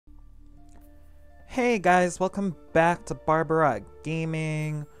Hey guys, welcome back to Barbara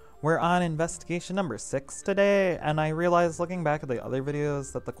Gaming. We're on investigation number 6 today, and I realized looking back at the other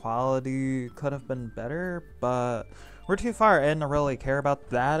videos that the quality could have been better, but we're too far in to really care about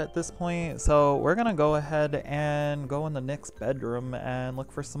that at this point, so we're gonna go ahead and go in the Nick's bedroom and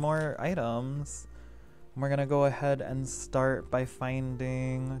look for some more items. We're gonna go ahead and start by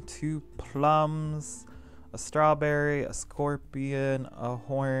finding 2 plums, a strawberry, a scorpion, a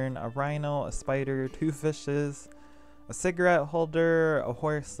horn, a rhino, a spider, 2 fishes, a cigarette holder, a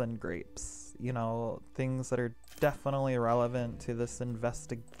horse, and grapes. You know, things that are definitely relevant to this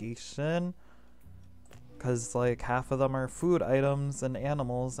investigation. Because, like, half of them are food items and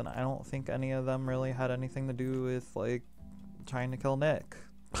animals, and I don't think any of them really had anything to do with, like, trying to kill Nick.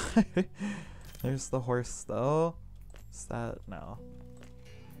 There's the horse, though. Is that? No.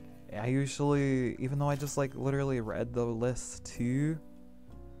 I usually, even though I just like literally read the list too.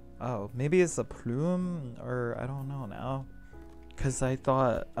 Oh, maybe it's a plume, or I don't know now. Cause I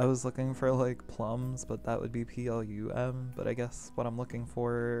thought I was looking for like plums, but that would be P-L-U-M. But I guess what I'm looking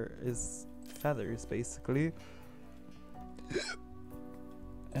for is feathers, basically.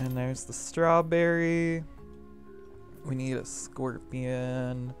 And there's the strawberry. We need a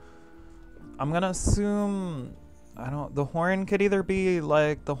scorpion. I'm gonna assume the horn could either be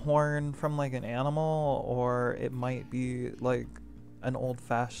like the horn from like an animal, or it might be like an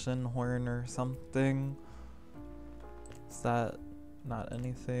old-fashioned horn or something. Is that not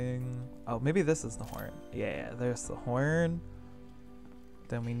anything? Oh, maybe this is the horn. Yeah, there's the horn.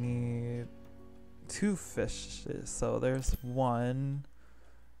 Then we need 2 fishes. So there's 1,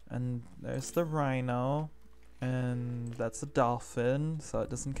 and there's the rhino, and that's a dolphin, so it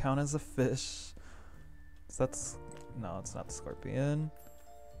doesn't count as a fish. So that's, no, it's not the scorpion.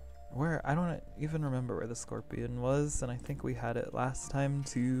 Where, I don't even remember where the scorpion was, and I think we had it last time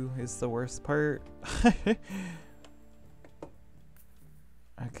too, is the worst part.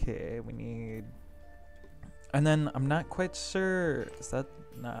 Okay, we need, and then I'm not quite sure, is that,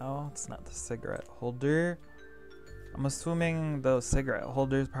 no, it's not the cigarette holder. I'm assuming the cigarette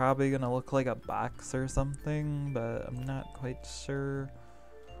holder is probably gonna look like a box or something, but I'm not quite sure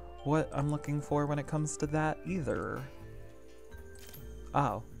what I'm looking for when it comes to that either.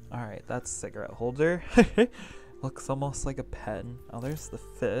 Oh, alright, that's cigarette holder. Looks almost like a pen. Oh, there's the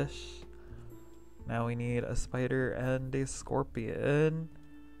fish. Now we need a spider and a scorpion.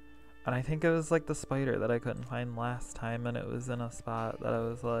 And I think it was like the spider that I couldn't find last time, and it was in a spot that I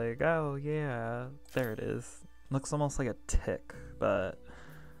was like, oh yeah, there it is. Looks almost like a tick, but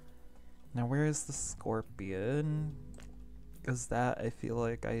now where is the scorpion? Because that I feel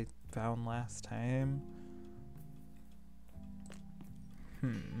like I found last time.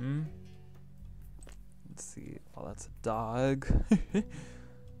 Let's see. Oh, that's a dog.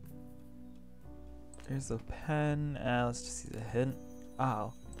 There's a pen. Let's just see the hint.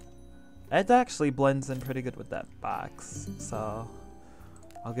 Oh. It actually blends in pretty good with that box, so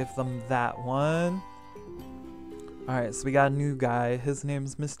I'll give them that one. Alright, so we got a new guy. His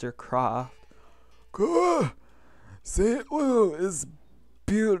name's Mr. Croft. St. Lou is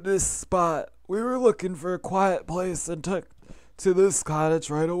built this spot. We were looking for a quiet place and took to this cottage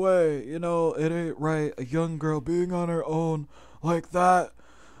right away. You know, it ain't right, a young girl being on her own like that.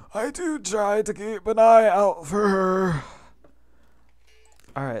 I do try to keep an eye out for her.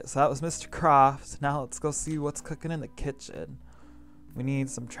 Alright, so that was Mr. Croft. Now let's go see what's cooking in the kitchen. We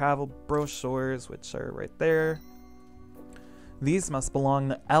need some travel brochures, which are right there. These must belong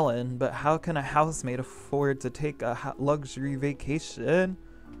to Ellen, but how can a housemaid afford to take a luxury vacation?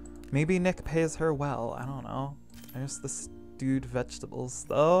 Maybe Nick pays her well, I don't know. There's the stewed vegetables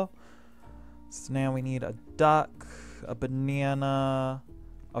though. So now we need a duck, a banana,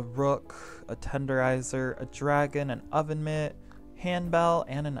 a rook, a tenderizer, a dragon, an oven mitt, handbell,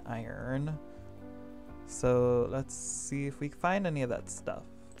 and an iron. So let's see if we find any of that stuff.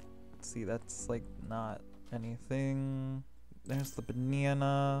 Let's see, that's like not anything. There's the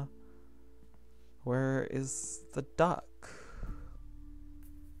banana. Where is the duck?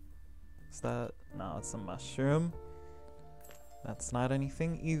 Is that, no, it's a mushroom. That's not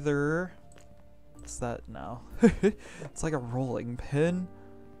anything either. Is that, no. It's like a rolling pin.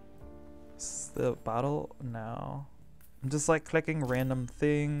 Is the bottle? No. I'm just like clicking random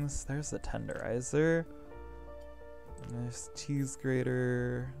things. There's the tenderizer. And there's cheese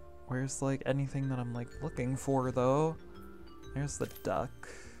grater. Where's like anything that I'm like looking for though? There's the duck.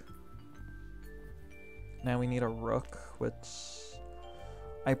 Now we need a rook, which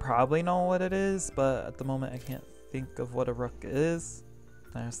I probably know what it is, but at the moment I can't think of what a rook is.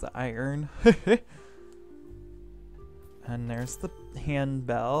 There's the iron. And there's the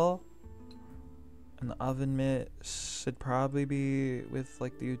handbell. And the oven mitt should probably be with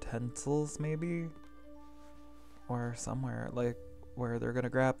like the utensils maybe. Or somewhere like where they're gonna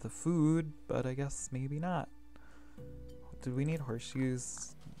grab the food, but I guess maybe not. Do we need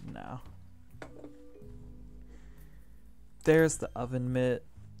horseshoes? No. There's the oven mitt.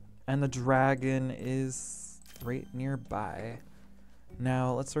 And the dragon is right nearby.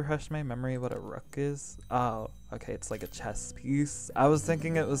 Now, let's refresh my memory what a rook is. Oh, okay, it's like a chess piece. I was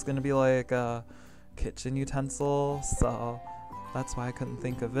thinking it was gonna be like a kitchen utensil, so that's why I couldn't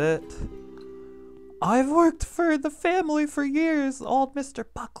think of it. I've worked for the family for years, old Mr.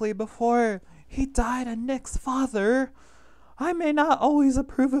 Buckley before he died and Nick's father. I may not always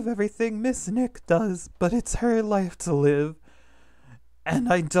approve of everything Miss Nick does, but it's her life to live.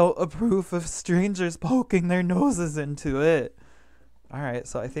 And I don't approve of strangers poking their noses into it. Alright,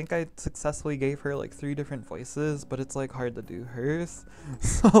 so I think I successfully gave her like 3 different voices, but it's like hard to do hers.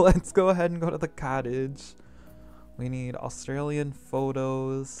 So let's go ahead and go to the cottage. We need Australian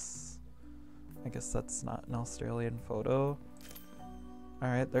photos. I guess that's not an Australian photo.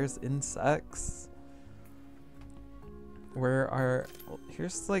 Alright, there's insects. Where are... Well,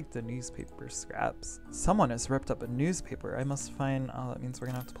 here's like the newspaper scraps. Someone has ripped up a newspaper. I must find... Oh, that means we're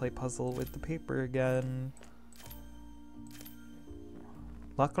gonna have to play puzzle with the paper again.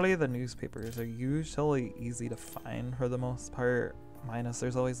 Luckily, the newspapers are usually easy to find for the most part. Minus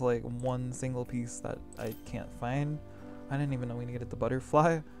there's always like one single piece that I can't find. I didn't even know we needed the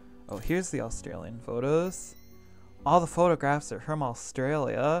butterfly. Oh, here's the Australian photos. All the photographs are from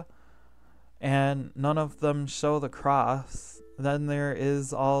Australia. And none of them show the Crofts. Then there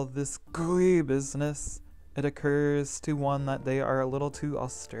is all this Coo-oee business. It occurs to one that they are a little too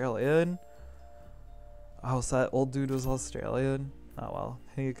Australian. Oh, so that old dude was Australian? Oh well,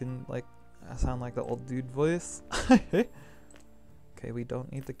 you can like sound like the old dude voice. Okay, we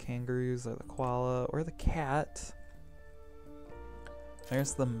don't need the kangaroos or the koala or the cat.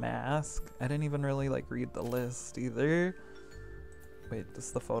 There's the mask. I didn't even really like read the list either. Wait, this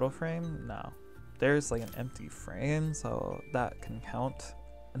is the photo frame? No. There's like an empty frame, so that can count.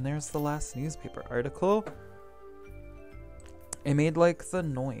 And there's the last newspaper article. It made like the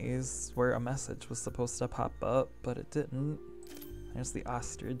noise where a message was supposed to pop up, but it didn't. There's the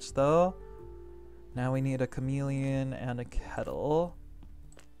ostrich though. Now we need a chameleon and a kettle.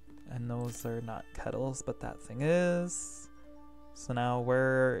 And those are not kettles, but that thing is. So now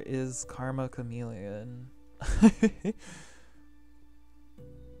where is Karma Chameleon?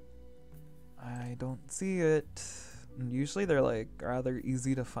 I don't see it. And usually they're like rather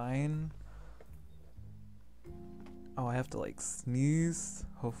easy to find. Oh, I have to like sneeze.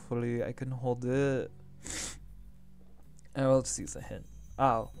 Hopefully I can hold it. I'll just use a hint.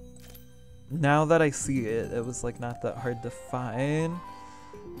 Oh. Now that I see it, it was like not that hard to find.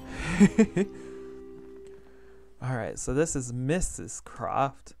 Alright, so this is Mrs.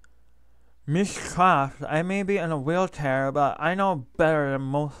 Croft. Miss Croft, I may be in a wheelchair, but I know better than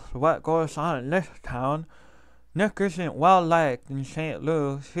most what goes on in this town. Nick isn't well liked in St.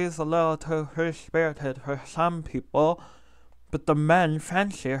 Louis. She's a little too free-spirited for some people, but the men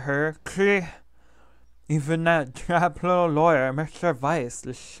fancy her. Even that drab little lawyer, Mr. Weiss,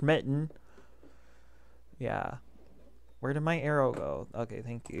 is smitten. Yeah. Where did my arrow go? Okay,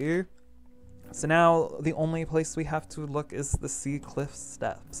 thank you. So now the only place we have to look is the Sea Cliff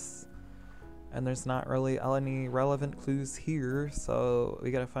Steps. And there's not really any relevant clues here, so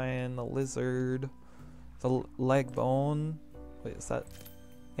we gotta find the lizard, the leg bone. Wait, is that?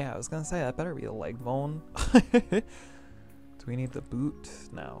 Yeah, I was gonna say that better be a leg bone. Do we need the boot?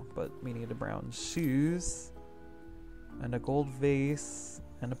 No, but we need a brown shoes and a gold vase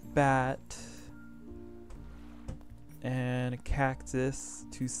and a bat and a cactus,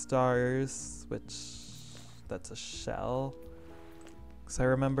 2 stars, which that's a shell. Because I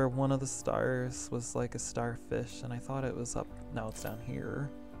remember one of the stars was like a starfish and I thought it was up. No, it's down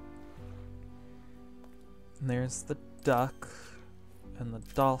here. And there's the duck and the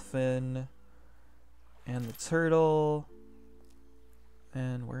dolphin and the turtle.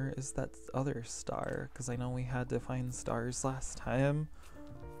 And where is that other star? Because I know we had to find stars last time.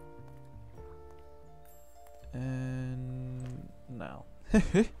 And no.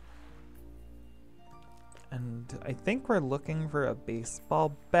 And I think we're looking for a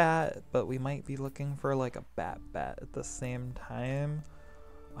baseball bat, but we might be looking for like a bat at the same time.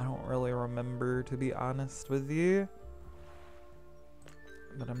 I don't really remember, to be honest with you.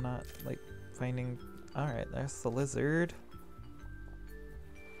 But I'm not like finding... Alright, there's the lizard.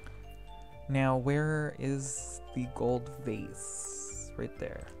 Now, where is the gold vase? Right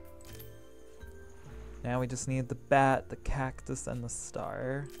there. Now we just need the bat, the cactus, and the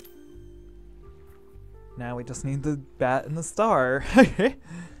star. Now we just need the bat and the star.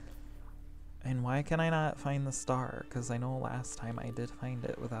 And why can I not find the star? Because I know last time I did find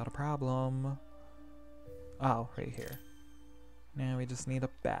it without a problem. Oh, right here. Now we just need a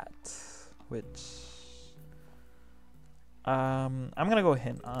bat, which I'm gonna go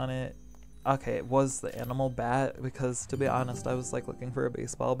hint on it. Okay, it was the animal bat, because to be honest, I was like looking for a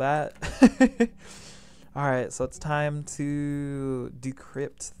baseball bat. Alright, so it's time to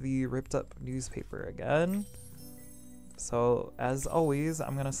decrypt the ripped up newspaper again. So as always,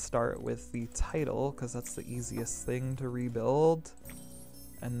 I'm gonna start with the title, because that's the easiest thing to rebuild.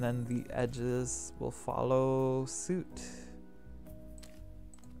 And then the edges will follow suit.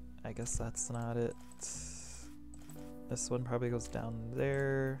 I guess that's not it. This one probably goes down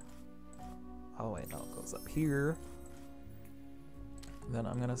there. Oh wait, no, it goes up here. Then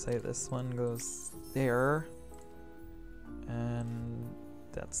I'm gonna say this one goes there. And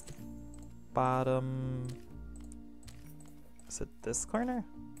that's the bottom. Is it this corner?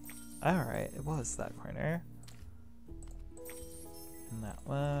 Alright, it was that corner. And that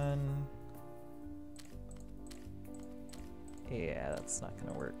one. Yeah, that's not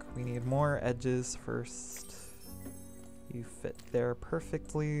gonna work. We need more edges first. You fit there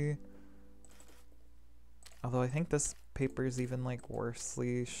perfectly. Although I think this paper is even like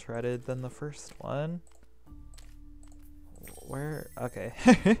worsely shredded than the first one. Where? Okay.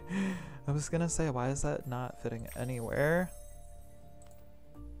 I was gonna say, why is that not fitting anywhere?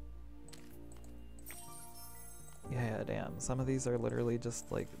 Yeah, damn. Some of these are literally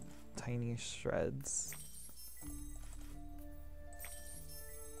just like tiny shreds.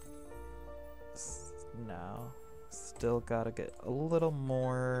 No. Still gotta get a little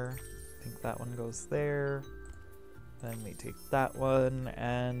more. I think that one goes there. Then we take that one,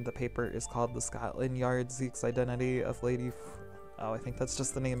 and the paper is called The Scotland Yard Seeks Identity of Lady Oh, I think that's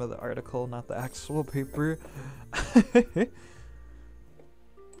just the name of the article, not the actual paper.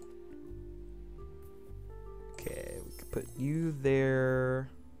 Okay, we could put you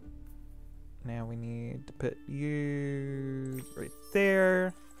there. Now we need to put you right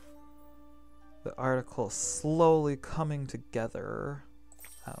there. The article slowly coming together.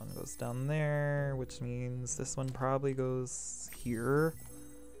 That one goes down there, which means this one probably goes here.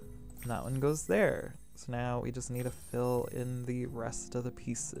 And that one goes there. So now we just need to fill in the rest of the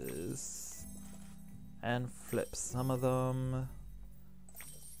pieces. And flip some of them.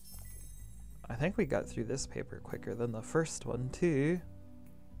 I think we got through this paper quicker than the first one too.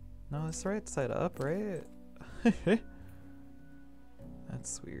 No, it's right side up, right?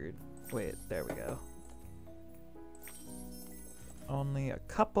 That's weird. Wait, there we go. Only a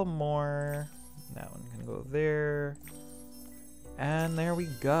couple more. That one can go there. And there we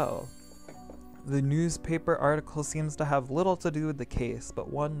go. The newspaper article seems to have little to do with the case, but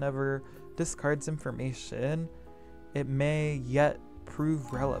one never discards information. It may yet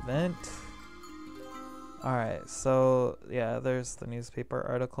prove relevant. Alright, so yeah, there's the newspaper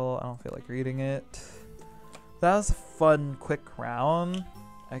article. I don't feel like reading it. That was a fun, quick round.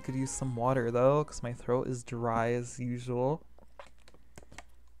 I could use some water though, because my throat is dry as usual.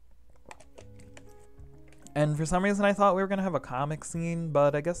 And for some reason I thought we were going to have a comic scene,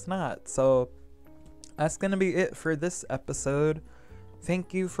 but I guess not. So that's going to be it for this episode.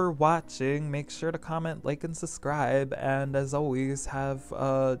 Thank you for watching. Make sure to comment, like, and subscribe. And as always, have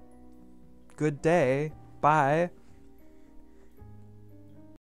a good day. Bye.